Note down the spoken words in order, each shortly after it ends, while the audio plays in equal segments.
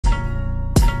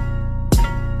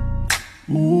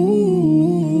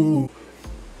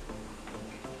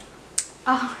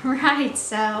Alright,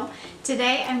 so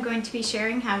today I'm going to be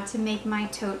sharing how to make my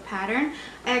tote pattern.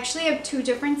 I actually have two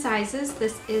different sizes.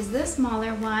 This is the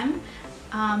smaller one.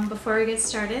 Before we get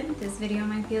started, this video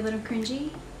might be a little cringy.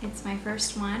 It's my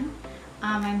first one.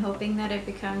 I'm hoping that it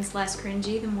becomes less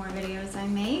cringy the more videos I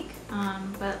make,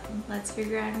 but let's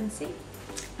figure out and see.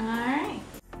 Alright.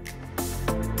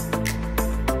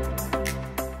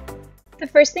 The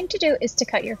first thing to do is to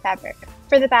cut your fabric.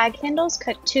 For the bag handles,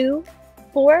 cut two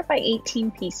 4 by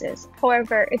 18 pieces.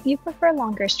 However, if you prefer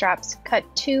longer straps, cut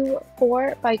two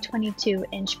 4 by 22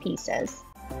 inch pieces.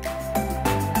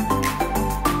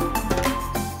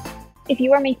 If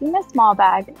you are making a small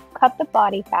bag, cut the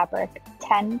body fabric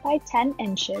 10 by 10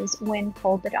 inches when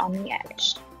folded on the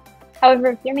edge. However,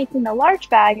 if you're making the large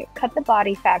bag, cut the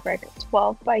body fabric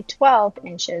 12 by 12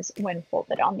 inches when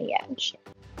folded on the edge.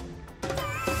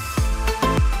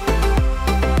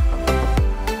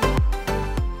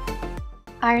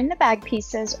 Iron the bag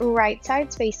pieces right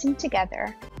sides facing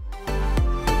together.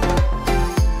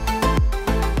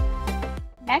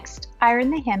 Next,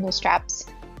 iron the handle straps.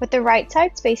 With the right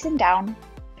sides facing down,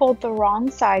 fold the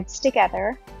wrong sides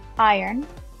together, iron,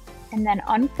 and then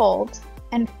unfold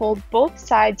and fold both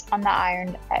sides on the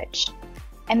ironed edge.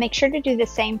 And make sure to do the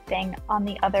same thing on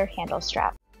the other handle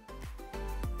strap.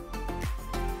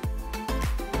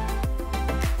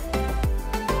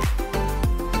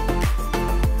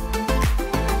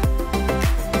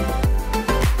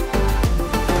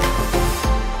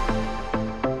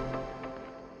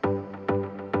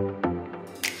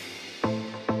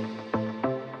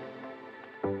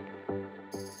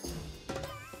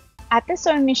 At the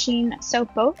sewing machine, sew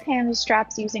both handle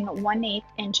straps using a 1/8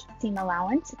 inch seam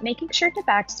allowance, making sure to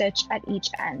backstitch at each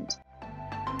end.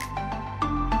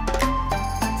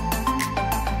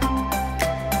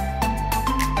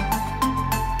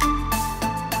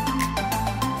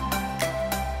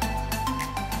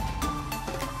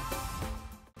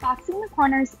 Boxing the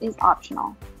corners is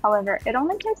optional. However, it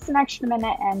only takes an extra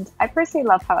minute and I personally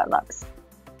love how it looks.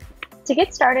 To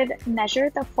get started, measure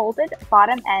the folded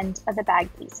bottom end of the bag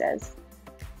pieces.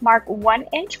 Mark 1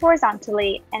 inch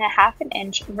horizontally and 1/2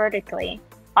 inch vertically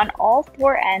on all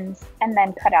 4 ends and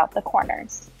then cut out the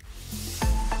corners.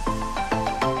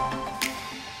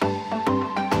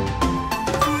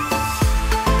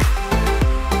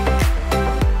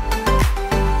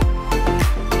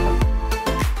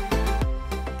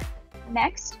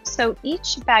 Next, sew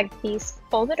each bag piece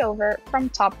folded over from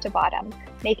top to bottom,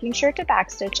 making sure to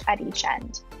backstitch at each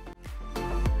end.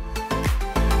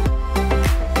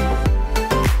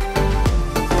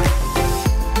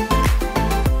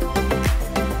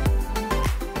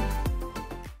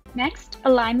 Next,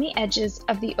 align the edges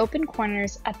of the open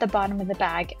corners at the bottom of the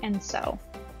bag and sew.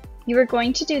 You are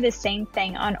going to do the same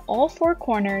thing on all 4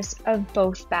 corners of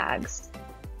both bags.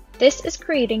 This is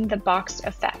creating the boxed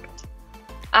effect.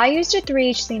 I used a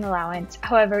 3H seam allowance,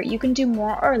 however, you can do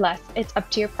more or less, it's up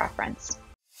to your preference.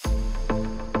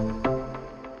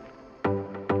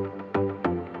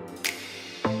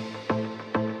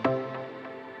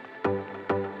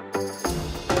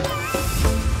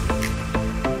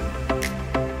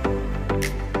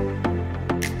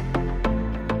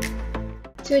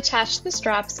 To attach the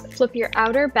straps, flip your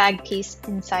outer bag piece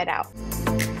inside out.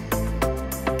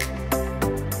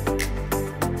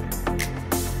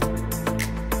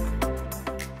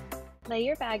 Lay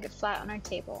your bag flat on a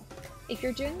table. If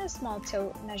you're doing the small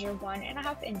tote, measure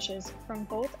 1.5 inches from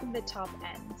both of the top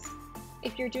ends.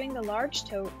 If you're doing the large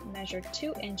tote, measure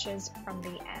 2 inches from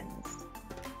the ends.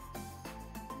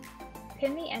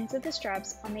 Pin the ends of the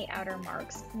straps on the outer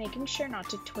marks, making sure not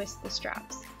to twist the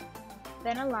straps.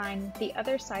 Then align the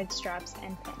other side straps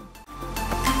and pin.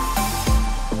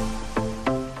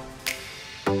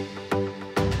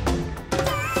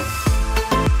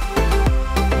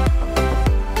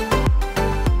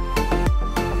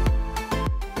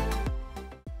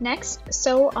 Next,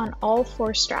 sew on all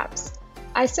 4 straps.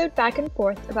 I sewed back and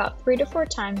forth about 3 to 4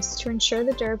 times to ensure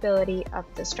the durability of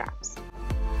the straps.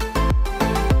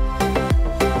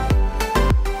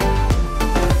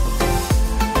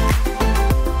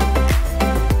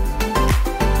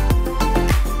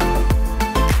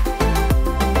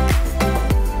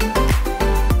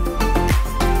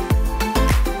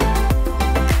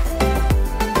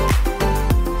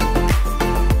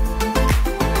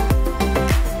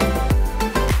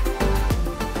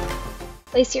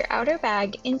 Place your outer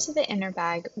bag into the inner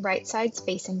bag, right sides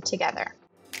facing together.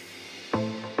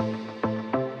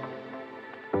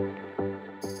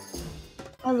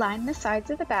 Align the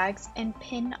sides of the bags and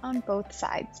pin on both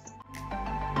sides.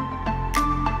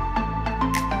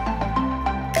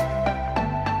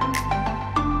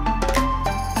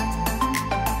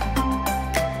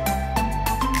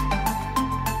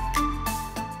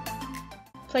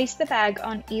 Place the bag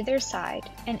on either side,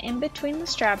 and in between the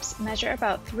straps measure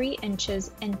about 3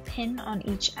 inches and pin on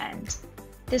each end.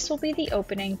 This will be the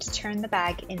opening to turn the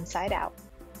bag inside out.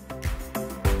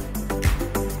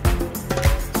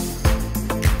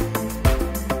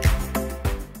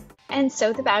 And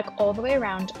sew the bag all the way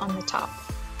around on the top,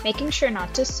 making sure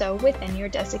not to sew within your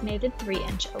designated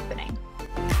 3-inch opening.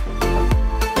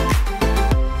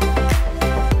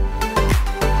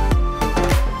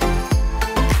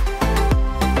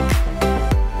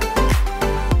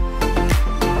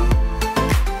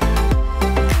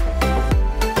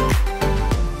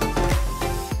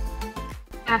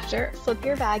 After, flip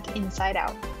your bag inside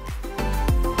out.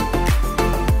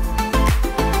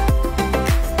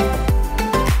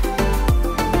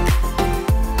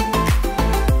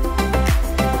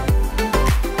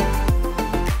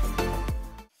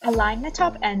 Align the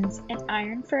top ends and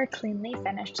iron for a cleanly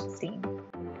finished seam.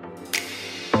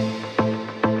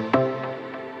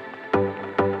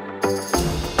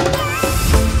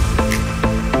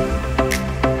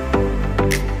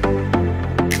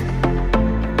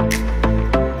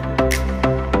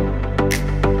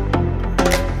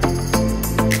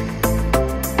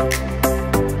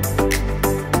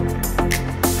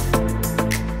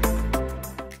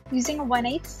 Using a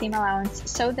 1/8 seam allowance,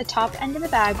 sew the top end of the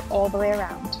bag all the way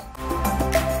around.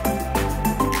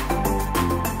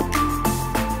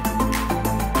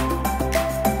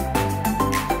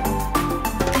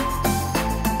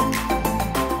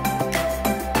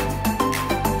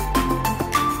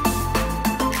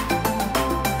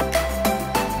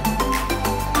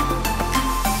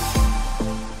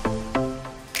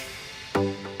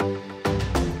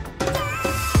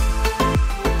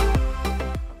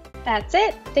 That's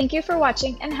it! Thank you for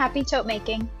watching and happy tote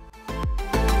making!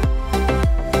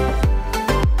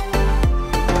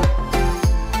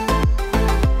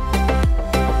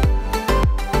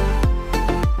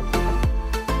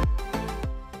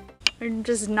 I'm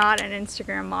just not an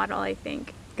Instagram model, I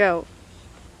think. Go.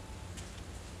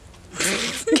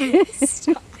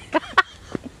 Stop.